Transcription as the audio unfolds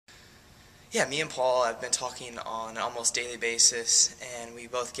Yeah, me and Paul have been talking on an almost daily basis, and we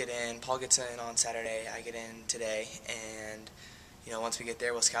both get in. Paul gets in on Saturday, I get in today, and once we get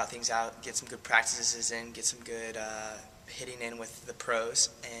there, we'll scout things out, get some good practices in, get some good hitting in with the pros,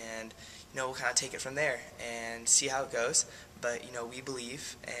 and we'll kind of take it from there and see how it goes. But we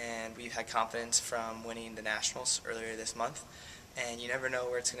believe, and we've had confidence from winning the Nationals earlier this month, and you never know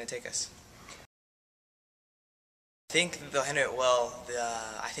where it's going to take us. I think they'll handle it well.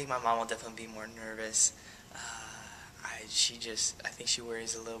 I think my mom will definitely be more nervous. I think she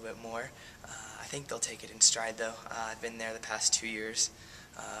worries a little bit more. I think they'll take it in stride though. I've been there the past 2 years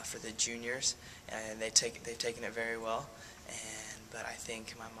for the juniors, and they've taken it very well. But I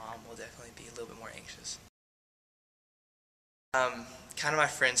think my mom will definitely be a little bit more anxious. Kind of my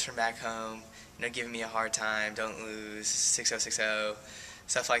friends from back home, giving me a hard time. Don't lose, 6-0, 6-0.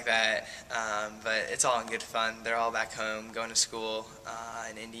 Stuff like that, but it's all in good fun. They're all back home, going to school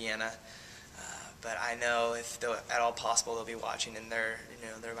in Indiana. But I know if at all possible, they'll be watching, and they're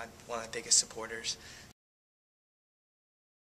one of the biggest supporters.